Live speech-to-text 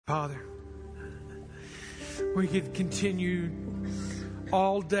Father, we could continue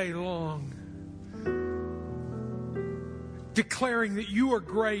all day long declaring that you are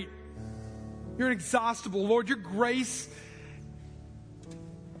great. You're inexhaustible, Lord. Your grace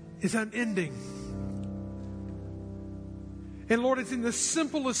is unending. And Lord, it's in the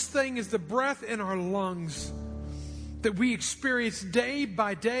simplest thing as the breath in our lungs that we experience day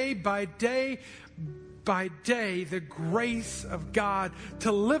by day by day by day the grace of God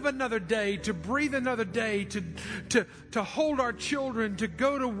to live another day, to breathe another day, to hold our children, to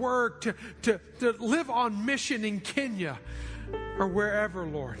go to work, to live on mission in Kenya or wherever,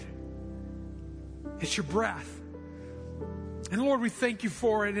 Lord. It's your breath. And Lord, we thank you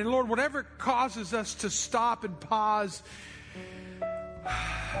for it. And Lord, whatever causes us to stop and pause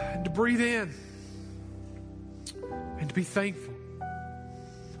and to breathe in and to be thankful,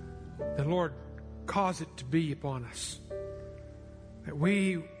 then Lord, cause it to be upon us. That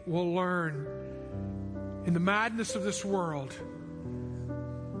we will learn in the madness of this world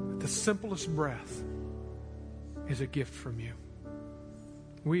that the simplest breath is a gift from you.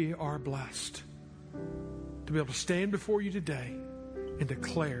 We are blessed to be able to stand before you today and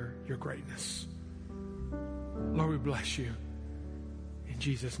declare your greatness. Lord, we bless you. In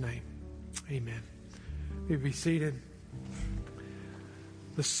Jesus' name, amen. You be seated.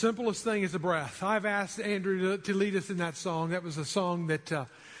 The simplest thing is the breath. I've asked Andrew to lead us in that song. That was a song that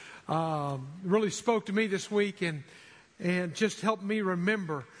really spoke to me this week and just helped me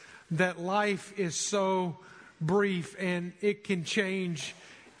remember that life is so brief and it can change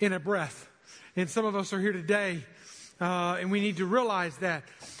in a breath. And some of us are here today and we need to realize that.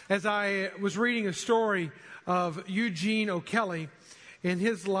 As I was reading a story of Eugene O'Kelly in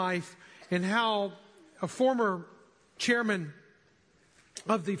his life and how a former chairman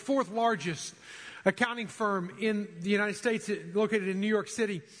of the fourth largest accounting firm in the United States, located in New York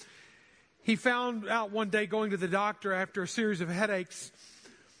City, he found out one day going to the doctor after a series of headaches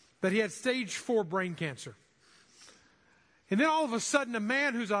that he had stage 4 brain cancer. And then all of a sudden, a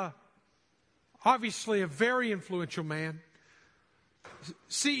man who's obviously a very influential man,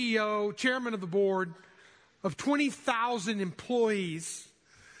 CEO, chairman of the board of 20,000 employees,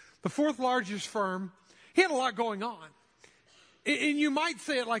 the fourth largest firm, he had a lot going on. And you might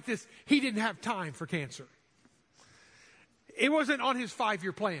say it like this: he didn't have time for cancer. It wasn't on his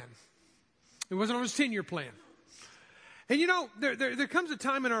 5-year plan. It wasn't on his 10-year plan. And you know, there comes a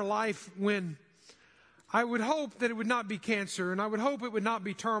time in our life when I would hope that it would not be cancer, and I would hope it would not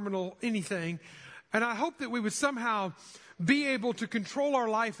be terminal anything, and I hope that we would somehow be able to control our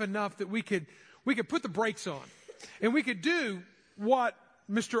life enough that we could put the brakes on, and we could do what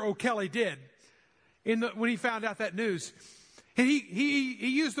Mr. O'Kelly did when he found out that news. And he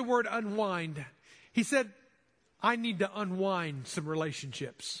used the word unwind. He said, I need to unwind some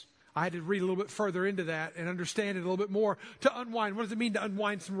relationships. I had to read a little bit further into that and understand it a little bit more. To unwind, what does it mean to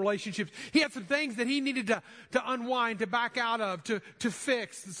unwind some relationships? He had some things that he needed to unwind, to back out of, to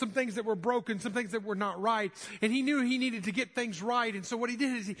fix, some things that were broken, some things that were not right. And he knew he needed to get things right. And so what he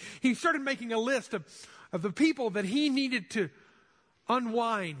did is he started making a list of the people that he needed to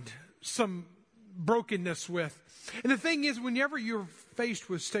unwind some brokenness with. And the thing is, whenever you're faced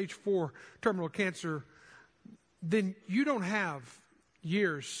with stage 4 terminal cancer, then you don't have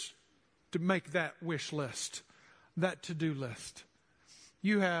years to make that wish list, that to-do list.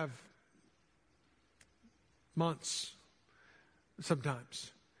 You have months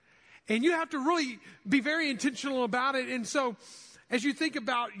sometimes. And you have to really be very intentional about it. And so as you think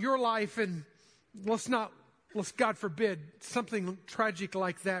about your life, and let's God forbid, something tragic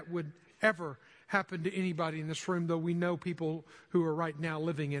like that would ever happen to anybody in this room, though we know people who are right now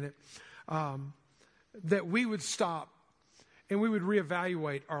living in it, that we would stop and we would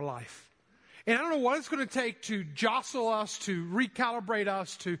reevaluate our life. And I don't know what it's going to take to jostle us, to recalibrate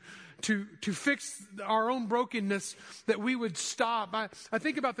us, to fix our own brokenness, that we would stop. I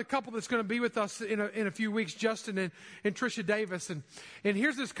think about the couple that's going to be with us in a few weeks, Justin and Tricia Davis. And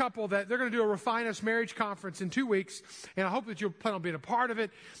here's this couple that they're going to do a Refine Us Marriage Conference in 2 weeks. And I hope that you'll plan on being a part of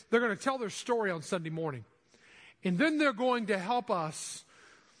it. They're going to tell their story on Sunday morning. And then they're going to help us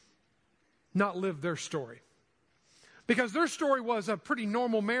not live their story. Because their story was a pretty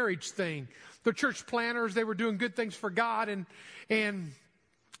normal marriage thing. They're church planners. They were doing good things for God. And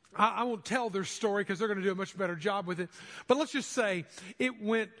I won't tell their story because they're going to do a much better job with it. But let's just say it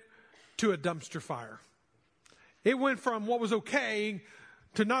went to a dumpster fire. It went from what was okay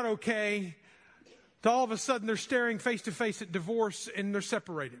to not okay to all of a sudden they're staring face to face at divorce and they're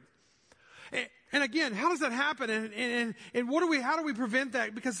separated. And again, how does that happen? And how do we prevent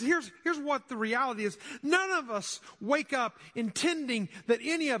that? Because here's what the reality is. None of us wake up intending that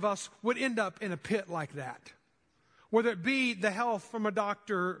any of us would end up in a pit like that. Whether it be the health from a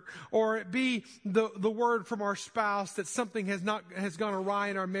doctor, or it be the word from our spouse that something has gone awry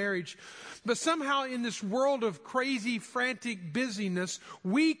in our marriage. But somehow in this world of crazy, frantic busyness,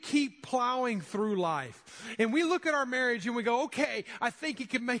 we keep plowing through life. And we look at our marriage and we go, okay, I think it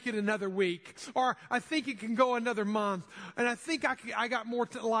can make it another week. Or I think it can go another month. And I think I got more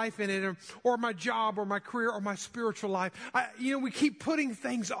life in it. Or my job, or my career, or my spiritual life. We keep putting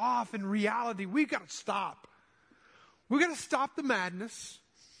things off. In reality, we've got to stop. We've got to stop the madness.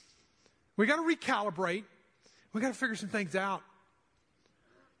 We've got to recalibrate. We've got to figure some things out.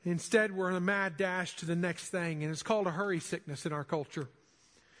 Instead, we're in a mad dash to the next thing. And it's called a hurry sickness in our culture.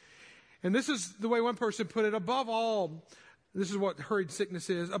 And this is the way one person put it. Above all, this is what hurried sickness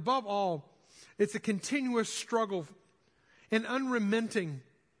is. Above all, it's a continuous struggle, an unremitting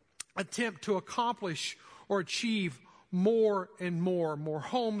attempt to accomplish or achieve more and more. More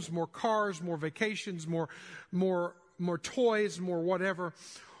homes, more cars, more vacations, more toys, more whatever,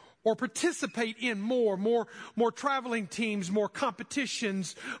 or participate in more traveling teams, more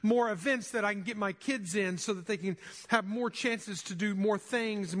competitions, more events that I can get my kids in so that they can have more chances to do more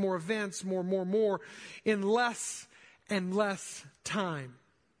things, more events, more in less and less time.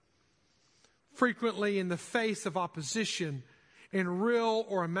 Frequently in the face of opposition, and real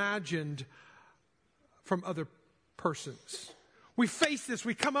or imagined, from other persons. We face this,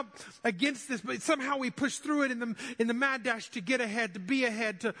 we come up against this, but somehow we push through it in the mad dash to get ahead, to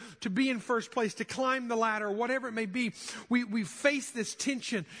be in first place, to climb the ladder, whatever it may be. We face this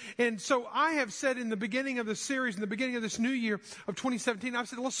tension. And so I have said in the beginning of the series, in the beginning of this new year of 2017, I've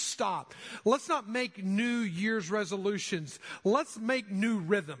said, let's stop. Let's not make New Year's resolutions. Let's make new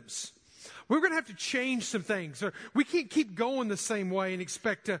rhythms. We're going to have to change some things. We can't keep going the same way and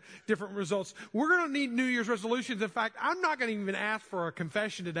expect different results. We're going to need New Year's resolutions. In fact, I'm not going to even ask for a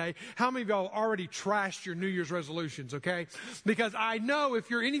confession today. How many of y'all already trashed your New Year's resolutions, okay? Because I know if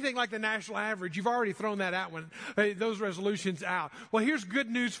you're anything like the national average, you've already thrown that out, those resolutions out. Well, here's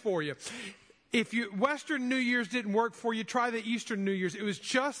good news for you. If Western New Year's didn't work for you, try the Eastern New Year's. It was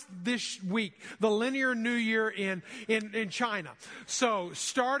just this week, the Lunar New Year in China. So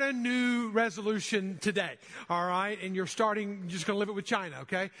start a new resolution today, all right? And you're just going to live it with China,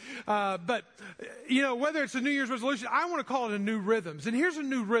 okay? But whether it's a New Year's resolution, I want to call it a new rhythms. And here's a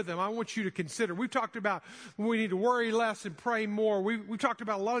new rhythm I want you to consider. We've talked about we need to worry less and pray more. We've talked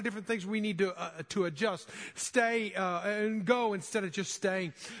about a lot of different things we need to adjust, stay and go instead of just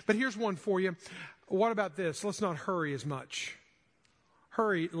staying. But here's one for you. What about this? Let's not hurry as much.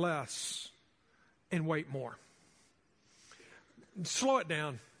 Hurry less and wait more. Slow it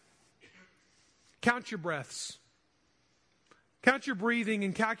down. Count your breaths. Count your breathing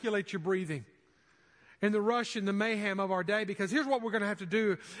and calculate your breathing. In the rush and the mayhem of our day, because here's what we're going to have to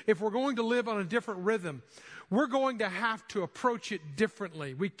do if we're going to live on a different rhythm. We're going to have to approach it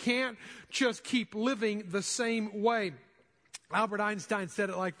differently. We can't just keep living the same way. Albert Einstein said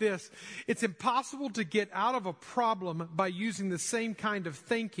it like this: it's impossible to get out of a problem by using the same kind of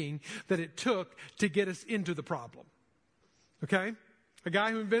thinking that it took to get us into the problem. Okay? A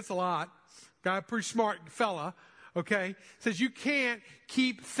guy who invents a lot, a pretty smart fella, okay, says you can't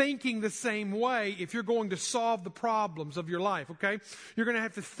keep thinking the same way if you're going to solve the problems of your life, okay? You're going to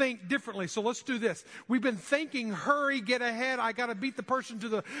have to think differently. So let's do this. We've been thinking, hurry, get ahead. I got to beat the person to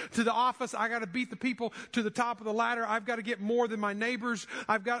the office. I got to beat the people to the top of the ladder. I've got to get more than my neighbors.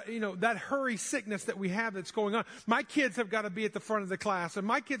 I've got, that hurry sickness that we have that's going on. My kids have got to be at the front of the class, and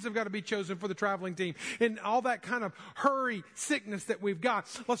my kids have got to be chosen for the traveling team, and all that kind of hurry sickness that we've got.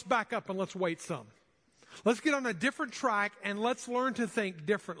 Let's back up and let's wait some. Let's get on a different track and let's learn to think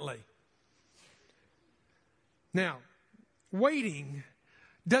differently. Now, waiting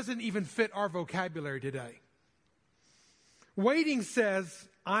doesn't even fit our vocabulary today. Waiting says,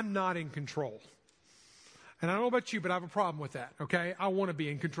 I'm not in control. And I don't know about you, but I have a problem with that, okay? I want to be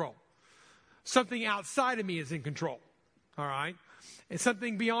in control. Something outside of me is in control, all right? And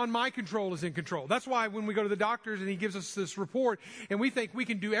something beyond my control is in control. That's why when we go to the doctors and he gives us this report and we think we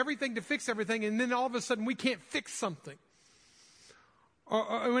can do everything to fix everything, and then all of a sudden we can't fix something.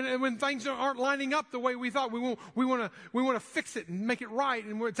 Or when things aren't lining up the way we thought, we want to fix it and make it right,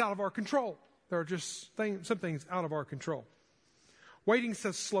 and it's out of our control. There are just some things out of our control. Waiting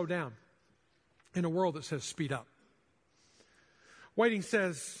says slow down in a world that says speed up. Waiting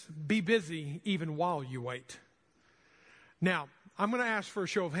says be busy even while you wait. Now, I'm going to ask for a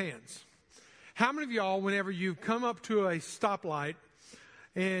show of hands. How many of y'all, whenever you come up to a stoplight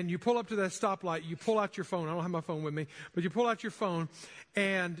and you pull up to that stoplight, you pull out your phone. I don't have my phone with me, but you pull out your phone,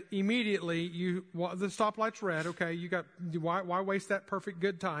 and immediately the stoplight's red. Okay, why waste that perfect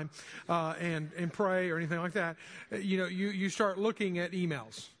good time and pray or anything like that? You start looking at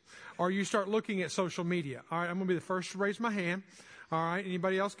emails, or you start looking at social media. All right, I'm going to be the first to raise my hand. All right,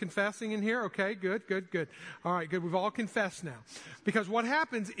 anybody else confessing in here? Okay, good. All right, good. We've all confessed now. Because what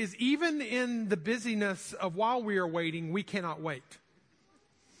happens is even in the busyness of while we are waiting, we cannot wait.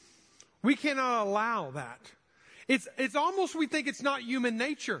 We cannot allow that. It's almost, we think it's not human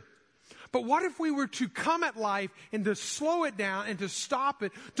nature. But what if we were to come at life and to slow it down and to stop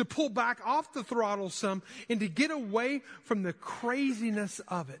it, to pull back off the throttle some and to get away from the craziness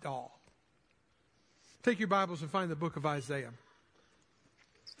of it all? Take your Bibles and find the book of Isaiah.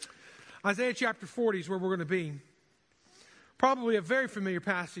 Isaiah chapter 40 is where we're going to be. Probably a very familiar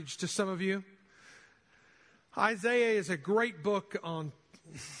passage to some of you. Isaiah is a great book on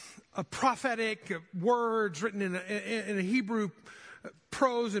a prophetic words written in a Hebrew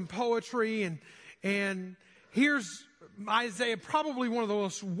prose and poetry. And here's Isaiah, probably one of the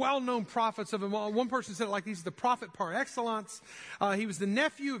most well-known prophets of them all. One person said it like he's the prophet par excellence. He was the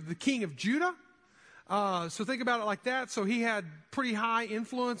nephew of the king of Judah. So think about it like that. So he had pretty high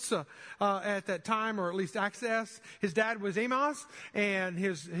influence at that time, or at least access. His dad was Amos, and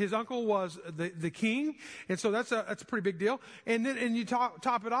his uncle was the king, and so that's a pretty big deal. And you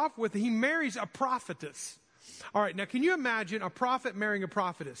top it off with he marries a prophetess. All right, now can you imagine a prophet marrying a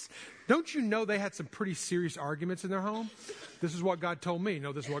prophetess? Don't you know they had some pretty serious arguments in their home? This is what God told me.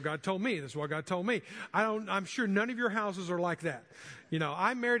 No, this is what God told me. This is what God told me. I'm sure none of your houses are like that.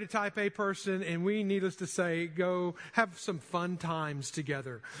 I married a type A person, and we, needless to say, go have some fun times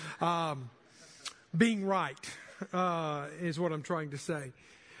together. Being right is what I'm trying to say.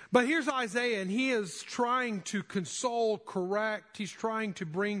 But here's Isaiah, and he is trying to console, correct. He's trying to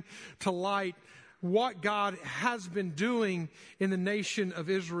bring to light what God has been doing in the nation of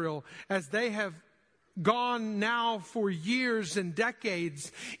Israel as they have gone now for years and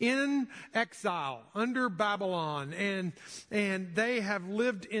decades in exile under Babylon, and they have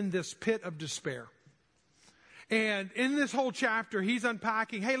lived in this pit of despair. And in this whole chapter, he's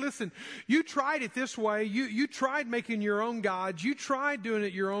unpacking, hey, listen, you tried it this way. You tried making your own gods. You tried doing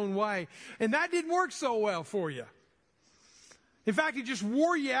it your own way. And that didn't work so well for you. In fact, it just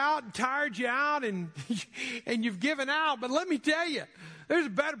wore you out and tired you out, and you've given out. But let me tell you, there's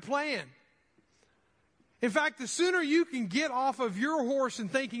a better plan. In fact, the sooner you can get off of your horse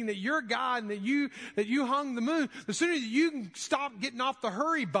and thinking that you're God and that you hung the moon, the sooner that you can stop getting off the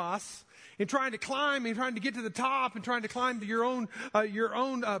hurry bus and trying to climb and trying to get to the top and trying to climb to your own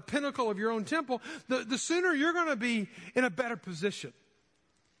pinnacle of your own temple, the sooner you're going to be in a better position.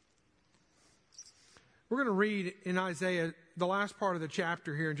 We're going to read in Isaiah the last part of the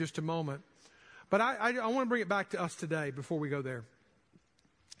chapter here in just a moment. But I want to bring it back to us today before we go there.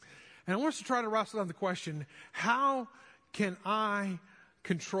 And I want us to try to wrestle down the question, how can I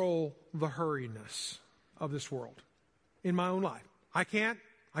control the hurriedness of this world in my own life? I can't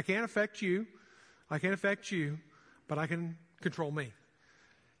affect you. I can't affect you, but I can control me.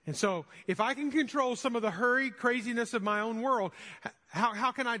 And so if I can control some of the hurry, craziness of my own world,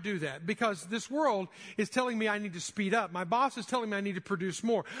 how can I do that? Because this world is telling me I need to speed up. My boss is telling me I need to produce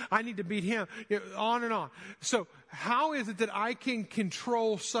more. I need to beat him, on and on. So how is it that I can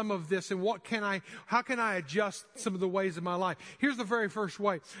control some of this, and how can I adjust some of the ways of my life? Here's the very first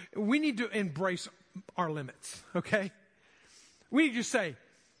way. We need to embrace our limits, okay? We need to say,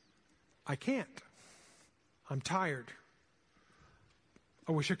 I can't. I'm tired.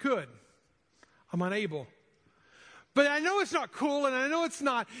 I wish I could. I'm unable. But I know it's not cool, and I know it's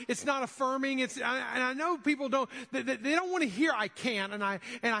not affirming. And I know people they don't want to hear I can't and I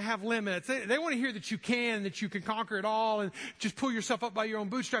have limits. They want to hear that you can, and that you can conquer it all and just pull yourself up by your own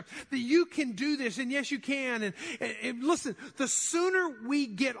bootstraps. That you can do this, and yes, you can. And listen, the sooner we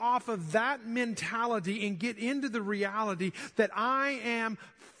get off of that mentality and get into the reality that I am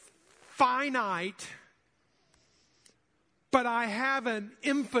finite, but I have an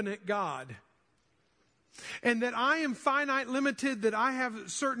infinite God. And that I am finite, limited, that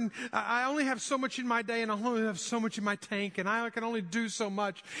I only have so much in my day, and I only have so much in my tank, and I can only do so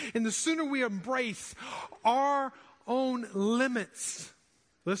much. And the sooner we embrace our own limits,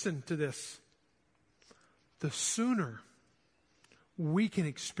 listen to this, the sooner we can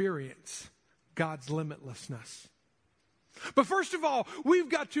experience God's limitlessness. But first of all, we've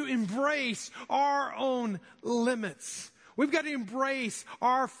got to embrace our own limits. We've got to embrace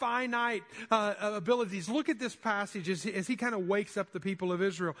our finite abilities. Look at this passage as he kind of wakes up the people of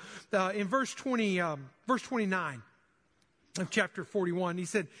Israel. In verse 29, of chapter 41. He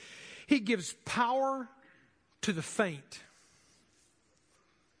said, he gives power to the faint.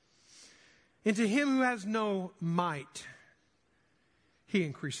 And to him who has no might, he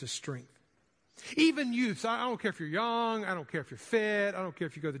increases strength. Even youths, I don't care if you're young, I don't care if you're fit, I don't care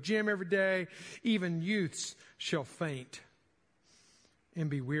if you go to the gym every day, even youths shall faint and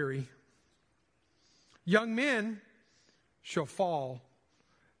be weary. Young men shall fall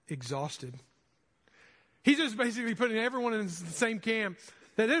exhausted. He's just basically putting everyone in the same camp,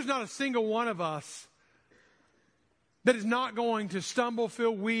 that there's not a single one of us that is not going to stumble,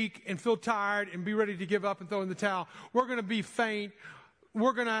 feel weak, and feel tired, and be ready to give up and throw in the towel. We're going to be faint.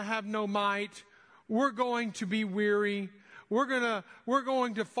 We're going to have no might. We're going to be weary. We're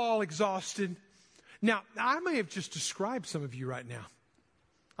going to fall exhausted. Now, I may have just described some of you right now.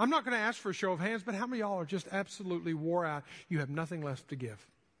 I'm not going to ask for a show of hands, but how many of y'all are just absolutely wore out? You have nothing left to give.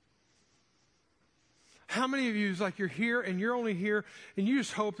 How many of you is like you're here and you're only here and you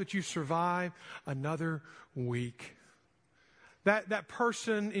just hope that you survive another week? That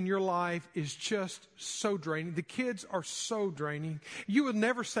person in your life is just so draining. The kids are so draining. You would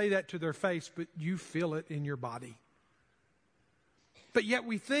never say that to their face, but you feel it in your body. But yet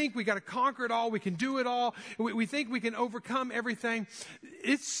we think we got to conquer it all. We can do it all. We think we can overcome everything.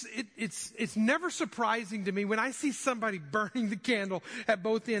 It's never surprising to me when I see somebody burning the candle at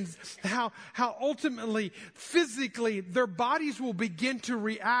both ends, how ultimately, physically, their bodies will begin to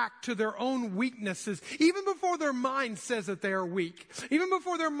react to their own weaknesses, even before their mind says that they are weak, even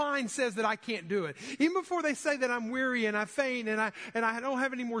before their mind says that I can't do it, even before they say that I'm weary and I faint and I don't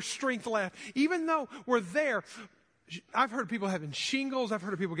have any more strength left. Even though we're there, I've heard of people having shingles. I've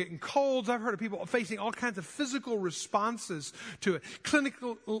heard of people getting colds. I've heard of people facing all kinds of physical responses to it.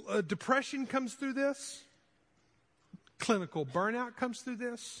 Clinical depression comes through this. Clinical burnout comes through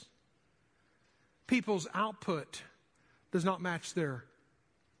this. People's output does not match their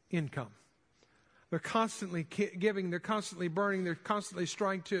income. They're constantly giving. They're constantly burning. They're constantly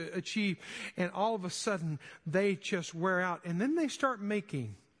trying to achieve. And all of a sudden, they just wear out. And then they start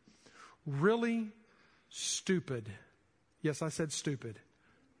making really stupid, yes, I said stupid,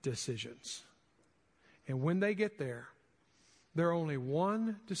 decisions. And when they get there, they're only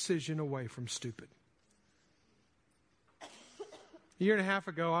one decision away from stupid. A year and a half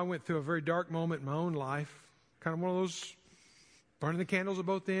ago, I went through a very dark moment in my own life. Kind of one of those burning the candles at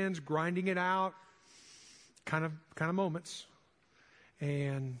both ends, grinding it out kind of moments.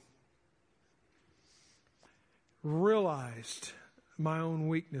 And realized my own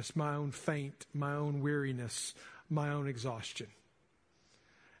weakness, my own faint, my own weariness, my own exhaustion.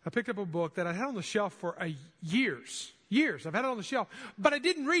 I picked up a book that I had on the shelf for years. I've had it on the shelf, but I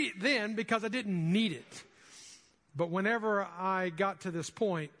didn't read it then because I didn't need it. But whenever I got to this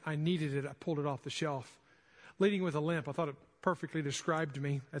point, I needed it. I pulled it off the shelf. Leading with a Limp, I thought it perfectly described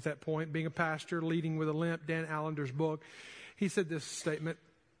me at that point. Being a pastor, leading with a limp, Dan Allender's book. He said this statement.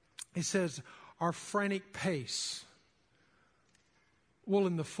 He says, our frantic pace will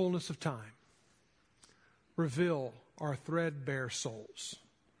in the fullness of time reveal our threadbare souls.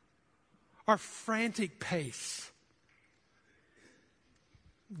 Our frantic pace,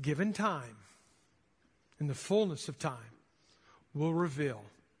 given time, in the fullness of time, will reveal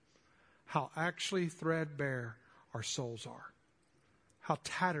how actually threadbare our souls are, how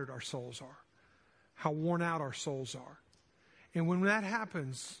tattered our souls are, how worn out our souls are. And when that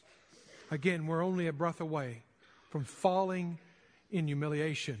happens, again, we're only a breath away from falling in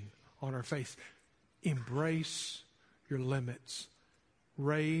humiliation on our face. Embrace your limits.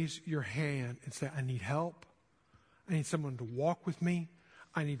 Raise your hand and say, I need help. I need someone to walk with me.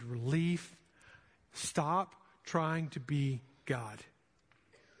 I need relief. Stop trying to be God.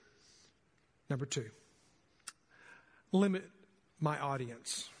 Number 2, limit my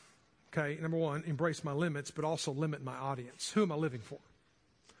audience. Okay, number 1, embrace my limits, but also limit my audience. Who am I living for?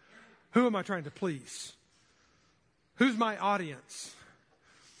 Who am I trying to please? Who's my audience?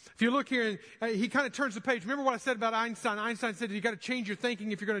 If you look here, he kind of turns the page. Remember what I said about Einstein? Einstein said you got to change your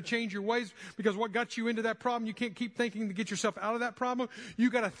thinking if you're going to change your ways, because what got you into that problem, you can't keep thinking to get yourself out of that problem.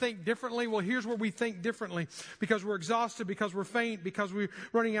 You got to think differently. Well, here's where we think differently. Because we're exhausted, because we're faint, because we're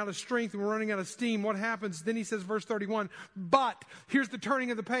running out of strength and we're running out of steam. What happens? Then he says, verse 31, but, here's the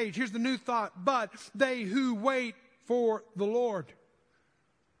turning of the page. Here's the new thought. But they who wait for the Lord.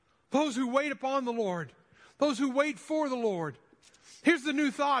 Those who wait upon the Lord. Those who wait for the Lord. Here's the new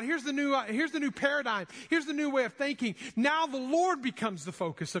thought. Here's the new paradigm. Here's the new way of thinking. Now the Lord becomes the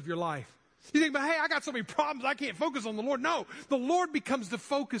focus of your life. You think, but hey, I got so many problems, I can't focus on the Lord. No, the Lord becomes the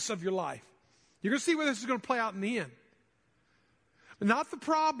focus of your life. You're going to see where this is going to play out in the end. Not the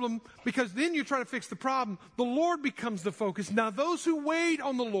problem, because then you try to fix the problem. The Lord becomes the focus. Now, those who wait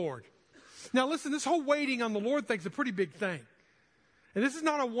on the Lord. Now, listen, this whole waiting on the Lord thing is a pretty big thing. And this is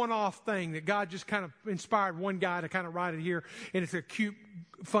not a one-off thing that God just kind of inspired one guy to kind of write it here, and it's a cute,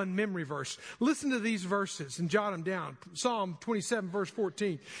 fun memory verse. Listen to these verses and jot them down. Psalm 27, verse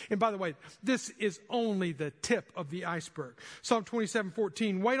 14. And by the way, this is only the tip of the iceberg. Psalm 27,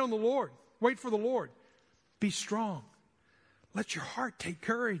 14. Wait on the Lord. Wait for the Lord. Be strong. Let your heart take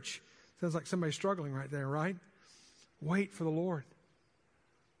courage. Sounds like somebody struggling right there, right? Wait for the Lord.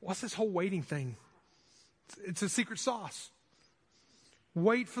 What's this whole waiting thing? It's a secret sauce.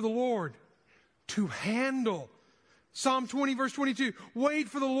 Wait for the Lord to handle. Psalm 20, verse 22. Wait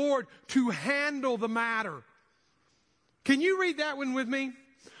for the Lord to handle the matter. Can you read that one with me?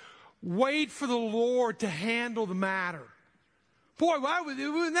 Wait for the Lord to handle the matter. Boy,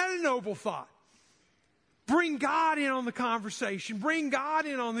 wasn't that a noble thought? Bring God in on the conversation. Bring God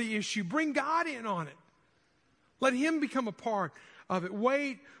in on the issue. Bring God in on it. Let Him become a part of it.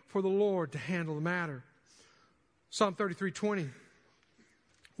 Wait for the Lord to handle the matter. Psalm 33:20.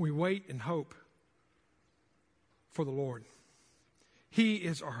 We wait and hope for the Lord. He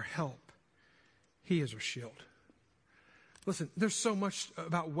is our help. He is our shield. Listen, there's so much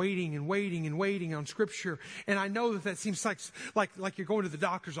about waiting and waiting and waiting on Scripture. And I know that seems like you're going to the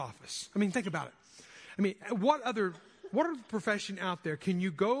doctor's office. I mean, think about it. I mean, what other profession out there can you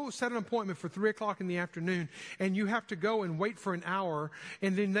go set an appointment for 3 o'clock in the afternoon and you have to go and wait for an hour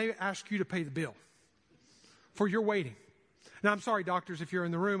and then they ask you to pay the bill for your waiting? Now, I'm sorry, doctors, if you're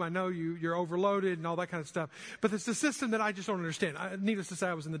in the room, I know you're overloaded and all that kind of stuff. But it's a system that I just don't understand. Needless to say,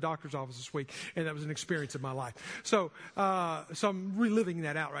 I was in the doctor's office this week, and that was an experience of my life. So I'm reliving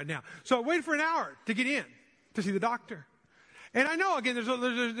that out right now. So I waited for an hour to get in to see the doctor. And I know, again,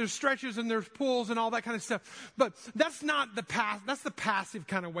 there's stretches and there's pulls and all that kind of stuff. But that's not the that's the passive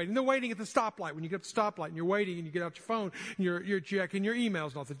kind of waiting. The waiting at the stoplight. When you get up the stoplight and you're waiting and you get out your phone and you're checking your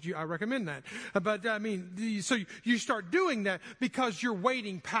emails. Not that I recommend that. But, I mean, so you start doing that because you're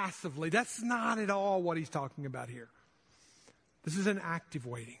waiting passively. That's not at all what he's talking about here. This is an active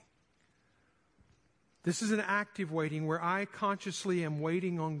waiting. This is an active waiting where I consciously am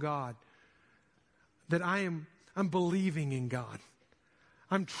waiting on God. That I'm believing in God.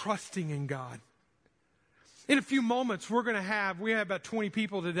 I'm trusting in God. In a few moments, we have about 20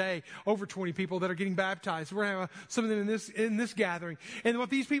 people today, over 20 people that are getting baptized. We're going to have some of them in this gathering. And what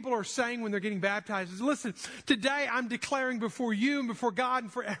these people are saying when they're getting baptized is, listen, today I'm declaring before you and before God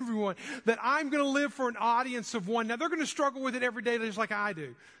and for everyone that I'm going to live for an audience of one. Now, they're going to struggle with it every day just like I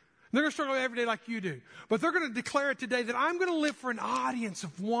do. They're going to struggle every day like you do. But they're going to declare it today that I'm going to live for an audience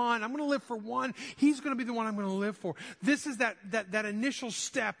of one. I'm going to live for one. He's going to be the one I'm going to live for. This is that initial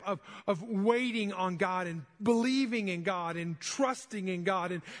step of waiting on God and believing in God and trusting in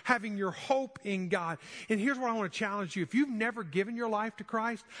God and having your hope in God. And here's what I want to challenge you. If you've never given your life to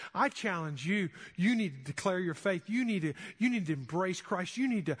Christ, I challenge you. You need to declare your faith. You need to embrace Christ. You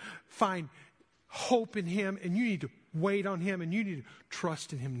need to find hope in Him, and you need to wait on Him, and you need to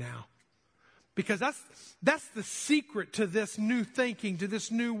trust in Him now. Because that's the secret to this new thinking, to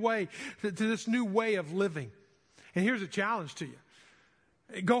this new way of living. And here's a challenge to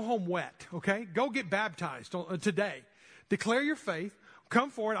you. Go home wet, okay? Go get baptized today. Declare your faith. Come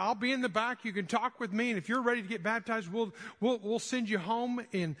forward. I'll be in the back. You can talk with me, and if you're ready to get baptized, we'll send you home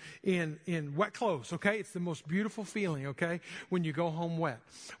in wet clothes. Okay, it's the most beautiful feeling. Okay, when you go home wet,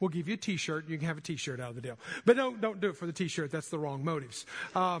 we'll give you a T-shirt. You can have a T-shirt out of the deal, but don't do it for the T-shirt. That's the wrong motives.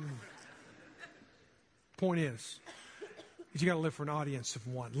 Point is you got to live for an audience of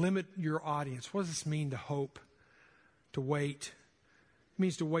one. Limit your audience. What does this mean to hope? To wait. It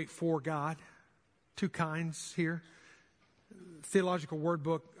means to wait for God. Two kinds here. Theological word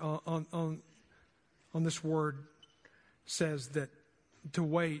book on this word says that to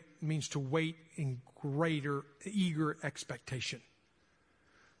wait means to wait in greater, eager expectation.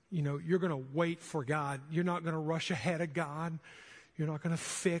 You know, you're going to wait for God. You're not going to rush ahead of God. You're not going to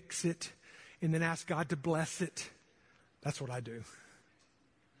fix it and then ask God to bless it. That's what I do.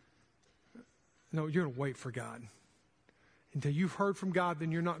 No, you're going to wait for God. Until you've heard from God,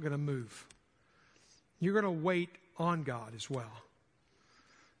 then you're not going to move. You're going to wait on God as well.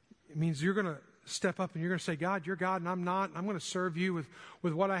 It means you're going to step up and you're going to say, God, you're God and I'm not. I'm going to serve you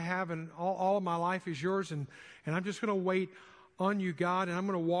with what I have, and all of my life is yours, and I'm just going to wait on you, God, and I'm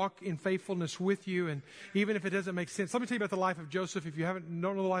going to walk in faithfulness with you. And even if it doesn't make sense, let me tell you about the life of Joseph. If you don't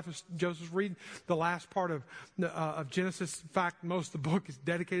know the life of Joseph, read the last part of Genesis. In fact, most of the book is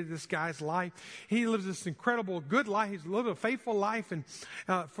dedicated to this guy's life. He lives this incredible, good life. He's lived a faithful life, and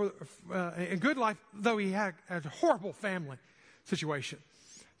a good life, though he had a horrible family. situation.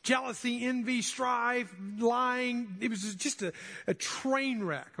 Jealousy, envy, strife, lying. It was just a train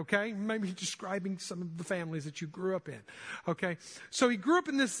wreck, okay? Maybe describing some of the families that you grew up in, okay? So he grew up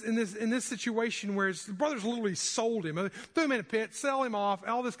in this situation where his brothers literally sold him. Threw him in a pit, sell him off,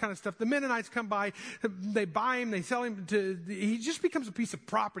 all this kind of stuff. The Mennonites come by, they buy him, they sell him he just becomes a piece of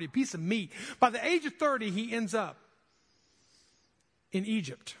property, a piece of meat. By the age of 30, he ends up in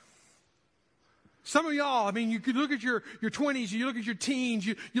Egypt. Some of y'all, I mean, you could look at your 20s, you look at your teens,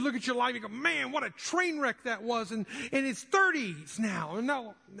 you look at your life, you go, man, what a train wreck that was. And it's 30s now.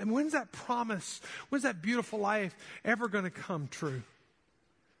 No, and when's that promise, when's that beautiful life ever going to come true?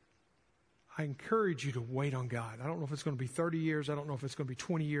 I encourage you to wait on God. I don't know if it's going to be 30 years. I don't know if it's going to be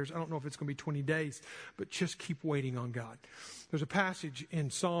 20 years. I don't know if it's going to be 20 days. But just keep waiting on God. There's a passage in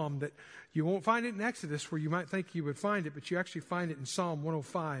Psalm that you won't find it in Exodus where you might think you would find it, but you actually find it in Psalm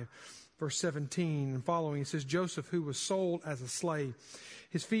 105. Verse 17 and following, it says, Joseph, who was sold as a slave,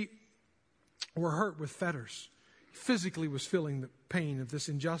 his feet were hurt with fetters. He physically was feeling the pain of this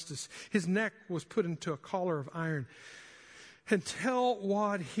injustice. His neck was put into a collar of iron until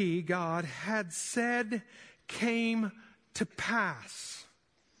what he, God, had said came to pass.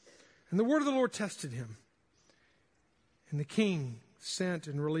 And the word of the Lord tested him. And the king sent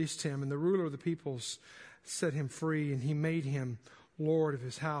and released him, and the ruler of the peoples set him free, and he made him Lord of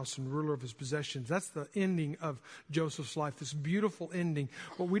his house and ruler of his possessions. That's the ending of Joseph's life, this beautiful ending.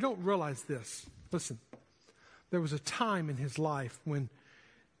 But we don't realize this. Listen, there was a time in his life when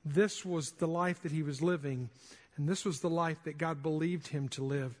this was the life that he was living, and this was the life that God believed him to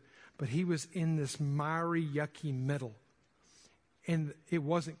live. But he was in this miry, yucky middle, and it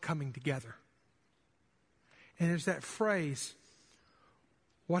wasn't coming together. And there's that phrase,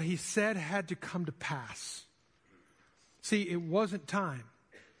 what he said had to come to pass. See, it wasn't time.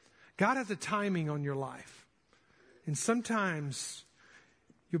 God has a timing on your life. And sometimes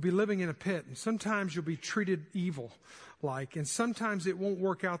you'll be living in a pit, and sometimes you'll be treated evil-like, and sometimes it won't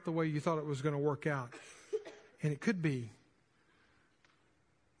work out the way you thought it was going to work out. And it could be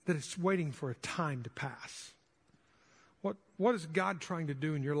that it's waiting for a time to pass. What is God trying to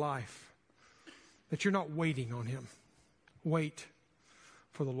do in your life that you're not waiting on him? Wait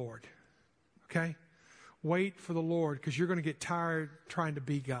for the Lord. Okay? Wait for the Lord, because you're going to get tired trying to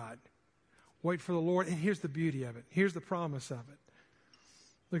be God. Wait for the Lord, and here's the beauty of it. Here's the promise of it.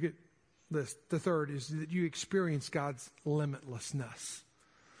 Look at this. The third is that you experience God's limitlessness.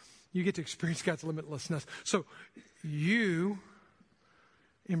 You get to experience God's limitlessness. So you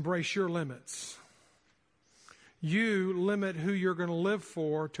embrace your limits. You limit who you're going to live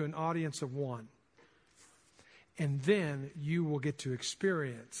for to an audience of one. And then you will get to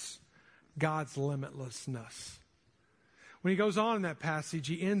experience God's limitlessness. When he goes on in that passage,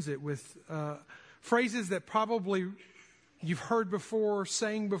 he ends it with phrases that probably you've heard before,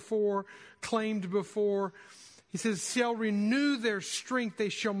 sang before, claimed before. He says, shall renew their strength. They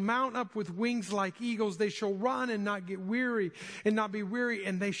shall mount up with wings like eagles. They shall run and not get weary and not be weary.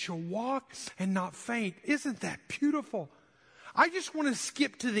 And they shall walk and not faint. Isn't that beautiful? I just want to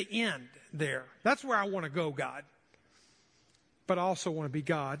skip to the end there. That's where I want to go, God. But I also want to be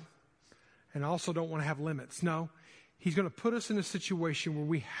God. And I also don't want to have limits. No, he's going to put us in a situation where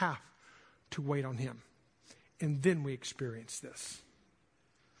we have to wait on him. And then we experience this.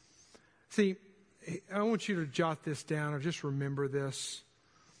 See, I want you to jot this down or just remember this.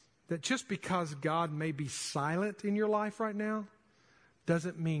 That just because God may be silent in your life right now,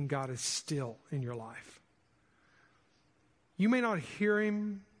 doesn't mean God is still in your life. You may not hear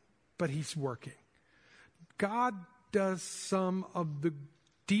him, but he's working. God does some of the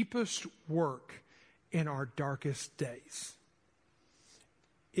deepest work in our darkest days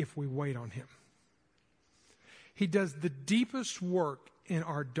if we wait on him. He does the deepest work in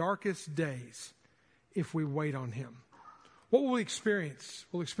our darkest days if we wait on him. What will we experience?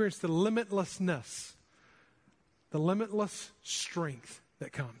 We'll experience the limitlessness, the limitless strength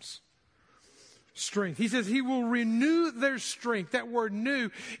that comes. Strength. He says he will renew their strength. That word new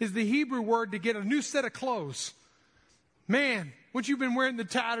is the Hebrew word to get a new set of clothes. Man, once you've been wearing the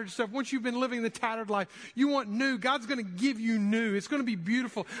tattered stuff, once you've been living the tattered life, you want new. God's going to give you new. It's going to be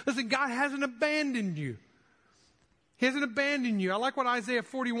beautiful. Listen, God hasn't abandoned you. He hasn't abandoned you. I like what Isaiah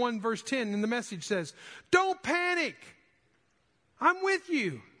 41 verse 10 in the Message says. Don't panic. I'm with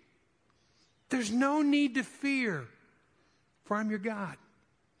you. There's no need to fear, for I'm your God.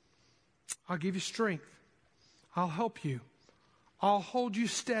 I'll give you strength. I'll help you. I'll hold you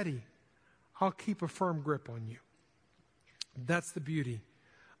steady. I'll keep a firm grip on you. That's the beauty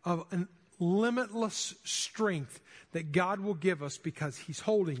of a limitless strength that God will give us because He's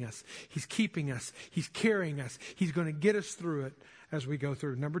holding us, He's keeping us, He's carrying us. He's going to get us through it as we go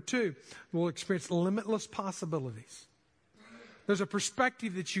through. Number two, we'll experience limitless possibilities. There's a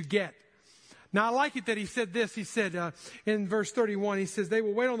perspective that you get. Now, I like it that he said this. He said in verse 31, he says, they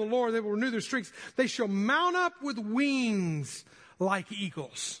will wait on the Lord, they will renew their strength. They shall mount up with wings like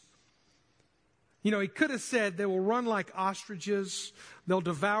eagles. You know, he could have said they will run like ostriches, they'll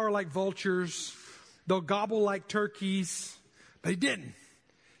devour like vultures, they'll gobble like turkeys, but he didn't.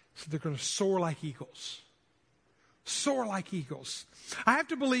 So they're going to soar like eagles. Soar like eagles. I have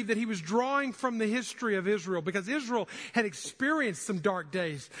to believe that he was drawing from the history of Israel, because Israel had experienced some dark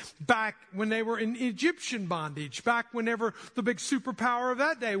days back when they were in Egyptian bondage, back whenever the big superpower of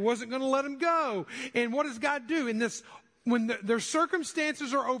that day wasn't going to let them go. And what does God do in this? When their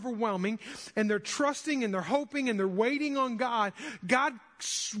circumstances are overwhelming and they're trusting and they're hoping and they're waiting on God, God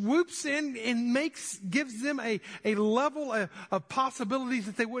swoops in and gives them a level of possibilities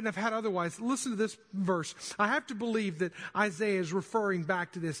that they wouldn't have had otherwise. Listen to this verse. I have to believe that Isaiah is referring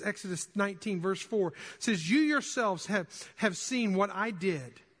back to this. Exodus 19 verse 4 says, you yourselves have seen what I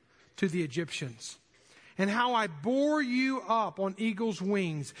did to the Egyptians, and how I bore you up on eagle's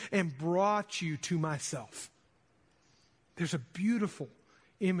wings and brought you to myself. There's a beautiful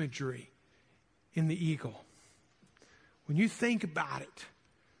imagery in the eagle. When you think about it,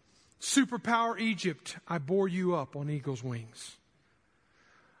 superpower Egypt, I bore you up on eagle's wings.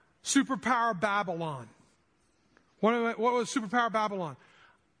 Superpower Babylon. What was superpower Babylon?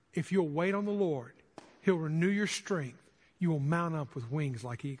 If you'll wait on the Lord, He'll renew your strength. You will mount up with wings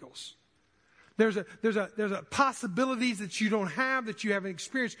like eagles. There's a possibilities that you don't have, that you haven't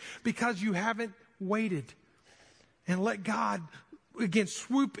experienced, because you haven't waited. And let God, again,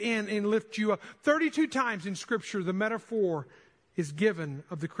 swoop in and lift you up. 32 times in Scripture, the metaphor is given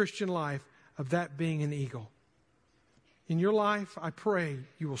of the Christian life of that being an eagle. In your life, I pray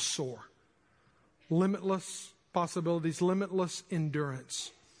you will soar. Limitless possibilities, limitless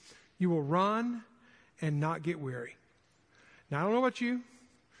endurance. You will run and not get weary. Now, I don't know about you,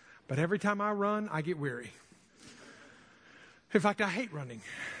 but every time I run, I get weary. In fact, I hate running.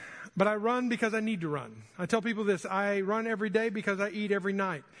 But I run because I need to run. I tell people this, I run every day because I eat every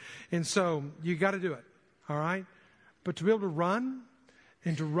night. And so you got to do it, all right? But to be able to run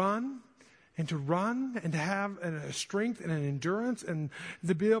and to run and to run and to have a strength and an endurance and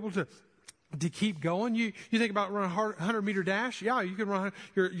to be able to keep going. You think about running a 100-meter dash. Yeah, you can run.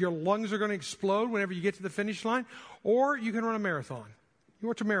 Your lungs are going to explode whenever you get to the finish line. Or you can run a marathon. You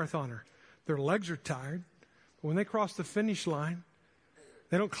watch a marathoner. Their legs are tired. But when they cross the finish line,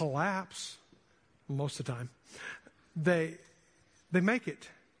 they don't collapse most of the time. They make it.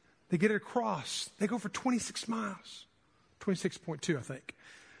 They get it across. They go for 26 miles. 26.2, I think.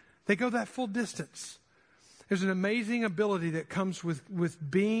 They go that full distance. There's an amazing ability that comes with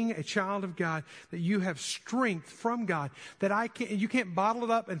being a child of God, that you have strength from God, that you can't bottle it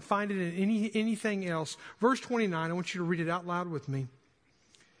up and find it in anything else. Verse 29, I want you to read it out loud with me.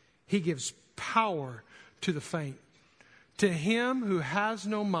 He gives power to the faint. To him who has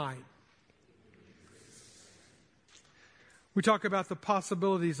no might. We talk about the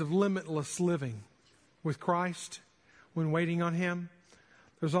possibilities of limitless living with Christ when waiting on Him.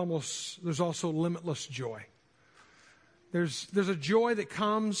 There's also limitless joy. There's a joy that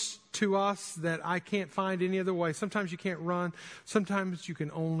comes to us that I can't find any other way. Sometimes you can't run. Sometimes you can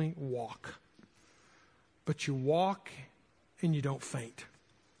only walk. But you walk and you don't faint.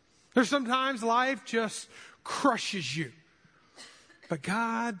 There's sometimes life just crushes you. But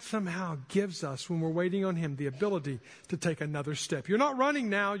God somehow gives us, when we're waiting on Him, the ability to take another step. You're not running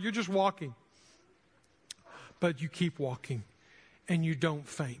now, you're just walking. But you keep walking and you don't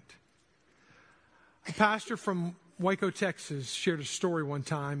faint. A pastor from Waco, Texas, shared a story one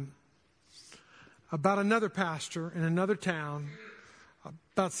time about another pastor in another town,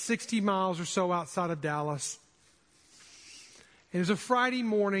 about 60 miles or so outside of Dallas. It was a Friday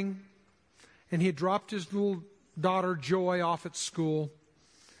morning, and he had dropped his little daughter Joy off at school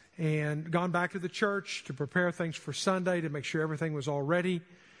and gone back to the church to prepare things for Sunday, to make sure everything was all ready.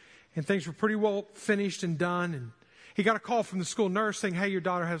 And things were pretty well finished and done. And he got a call from the school nurse saying, hey, your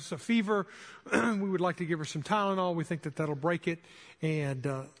daughter has a fever. We would like to give her some Tylenol. We think that that'll break it. And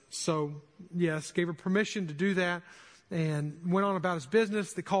so, yes, gave her permission to do that. And went on about his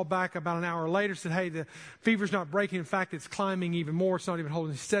business. They called back about an hour later, said, hey, the fever's not breaking. In fact, it's climbing even more. It's not even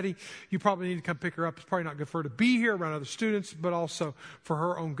holding steady. You probably need to come pick her up. It's probably not good for her to be here around other students, but also for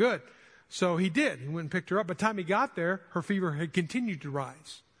her own good. So he did. He went and picked her up. By the time he got there, her fever had continued to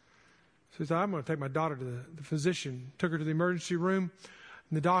rise. So he said, I'm going to take my daughter to the physician. Took her to the emergency room.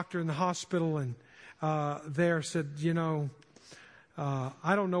 And the doctor in the hospital and there said,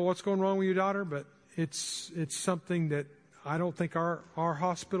 I don't know what's going wrong with your daughter, but it's something that I don't think our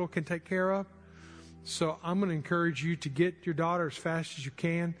hospital can take care of. So I'm going to encourage you to get your daughter as fast as you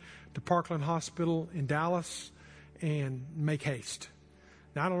can to Parkland Hospital in Dallas and make haste.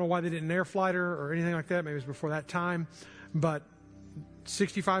 Now, I don't know why they didn't air flight her or anything like that. Maybe it was before that time. But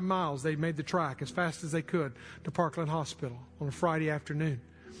 65 miles, they made the track as fast as they could to Parkland Hospital on a Friday afternoon.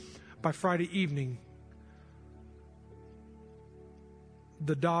 By Friday evening,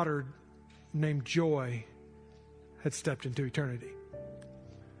 the daughter named Joy had stepped into eternity.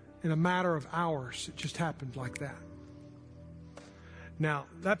 In a matter of hours, it just happened like that. Now,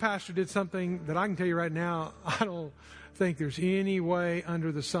 that pastor did something that I can tell you right now, I don't think there's any way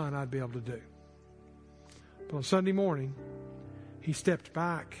under the sun I'd be able to do. But on Sunday morning, he stepped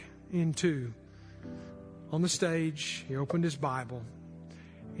back on the stage, he opened his Bible,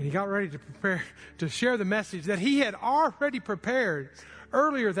 and he got ready to prepare to share the message that he had already prepared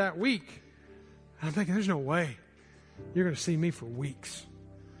earlier that week. And I'm thinking, there's no way you're going to see me for weeks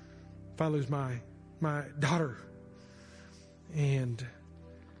if I lose my daughter. And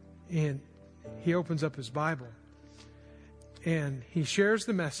he opens up his Bible and he shares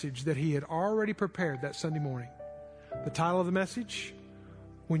the message that he had already prepared that Sunday morning. The title of the message,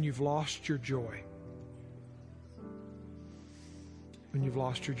 When You've Lost Your Joy. When you've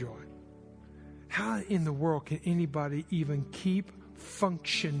lost your joy. How in the world can anybody even keep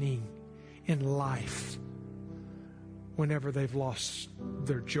functioning in life whenever they've lost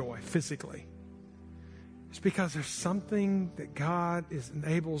their joy physically? It's because there's something that God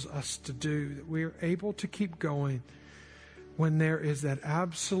enables us to do, that we are able to keep going when there is that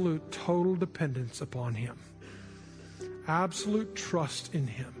absolute total dependence upon Him. Absolute trust in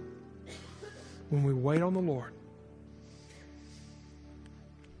Him. When we wait on the Lord,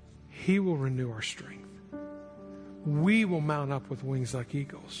 He will renew our strength. We will mount up with wings like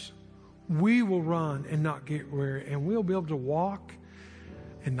eagles. We will run and not get weary, and we'll be able to walk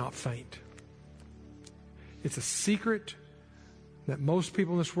and not faint. It's a secret that most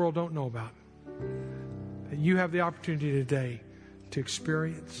people in this world don't know about. That you have the opportunity today to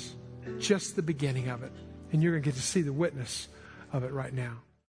experience just the beginning of it. And you're going to get to see the witness of it right now.